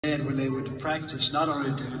And when they would practice, not only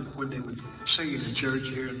when they would sing in the church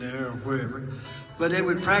here and there or wherever, but they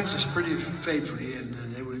would practice pretty faithfully, and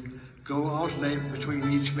they would go alternate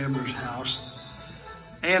between each member's house.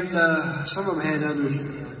 And some of them had other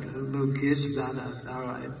little kids about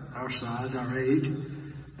our size, our age,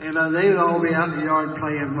 and they would all be out in the yard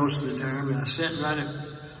playing most of the time. And I sat right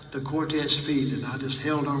at the quartet's feet, and I just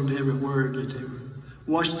held on to every word that they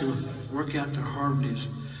watched them work out their harmonies.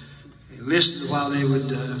 Listened while they would,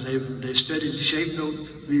 they studied shape note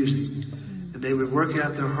music, and they would work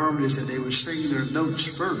out their harmonies, and they would sing their notes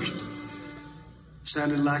first.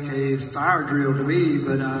 Sounded like a fire drill to me,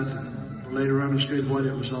 but I later understood what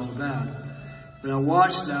it was all about. But I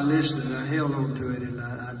watched and I listened and I held on to it, and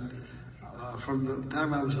from the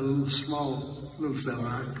time I was a little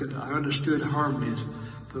fella, I understood harmonies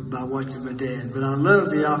by watching my dad. But I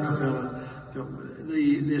love the a cappella.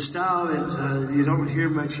 The style is, you don't hear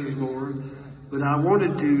much anymore, but I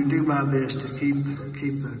wanted to do my best to keep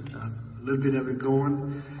a little bit of it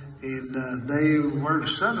going. And they weren't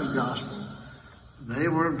Southern gospel. They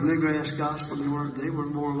weren't bluegrass gospel. They were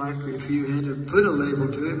more like, if you had to put a label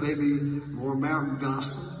to it, maybe more mountain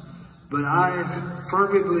gospel. But I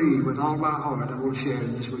firmly believe with all my heart, I want to share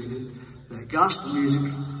this with you, that gospel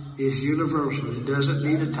music is universal. It doesn't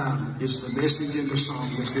need a title. It's the message in the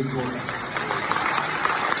song that's important.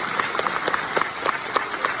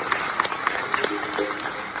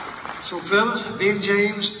 So fellas, Ben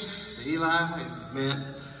James, Eli, and Matt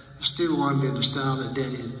still wanted in the style that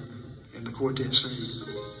Daddy and the quartet sang.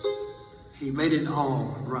 He made it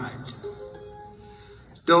all right.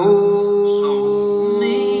 Do,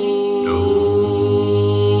 me, do.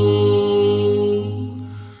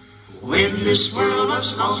 When this world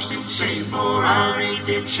was lost in shame, for our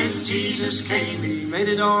redemption Jesus came. He made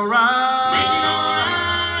it all right. Made it all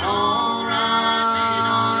right, all right, made it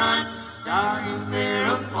all right. Dying there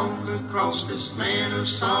upon the cross, this man of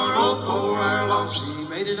sorrow bore our loss. He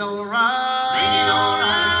made it all right. Made it all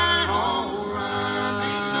right, all right,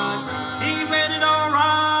 made it all right. He made it all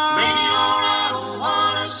right. Made it all right. Oh,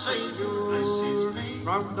 what a Savior. Bless His name.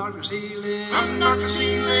 From darkness He led. From darkness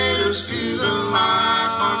He led us to the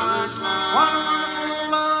light. Marvelous light. What a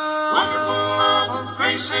wonderful love. Wonderful love of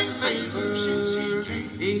grace and favor since He came.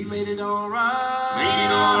 He made it all right. Made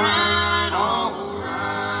it all right, all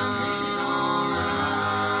right, made it all right.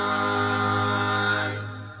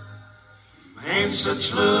 Man,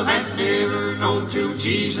 such love had never known till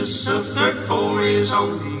Jesus suffered for His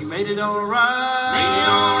own. He made it all right. Made it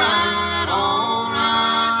all right, all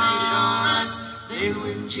right, made it all right. Then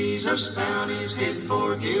when Jesus bowed His head,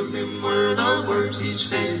 forgive them were the words He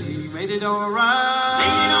said. He made it all right.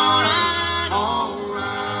 Made it all right, all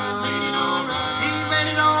right, made it all right. He made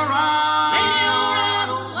it all right. Made it all right.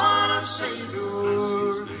 Oh, what a Savior.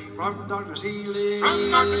 From darkness He led.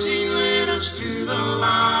 From darkness He led us to the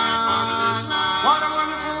light. Marvelous light. What a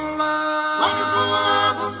wonderful love. Wonderful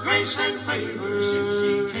love of grace and favor since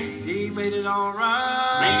He came. He made it all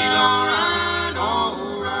right. Made it all right,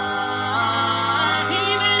 all right. He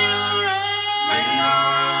made it all right. Made it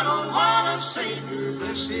all right. Oh, what a Savior.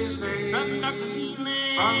 Bless His name. From darkness He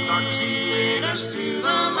led. From darkness He led us to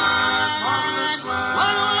the light. Marvelous light.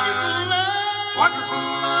 What a wonderful love. Wonderful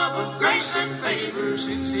love of grace and favor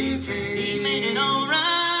since He came. He made it all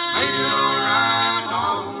right. Made it all right,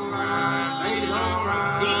 all right. Made it all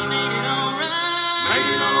right. He made it all right. Made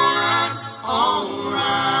it all right, all right.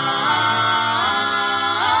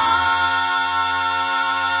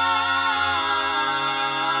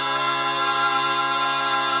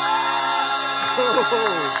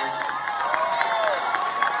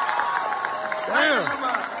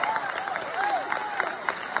 Damn.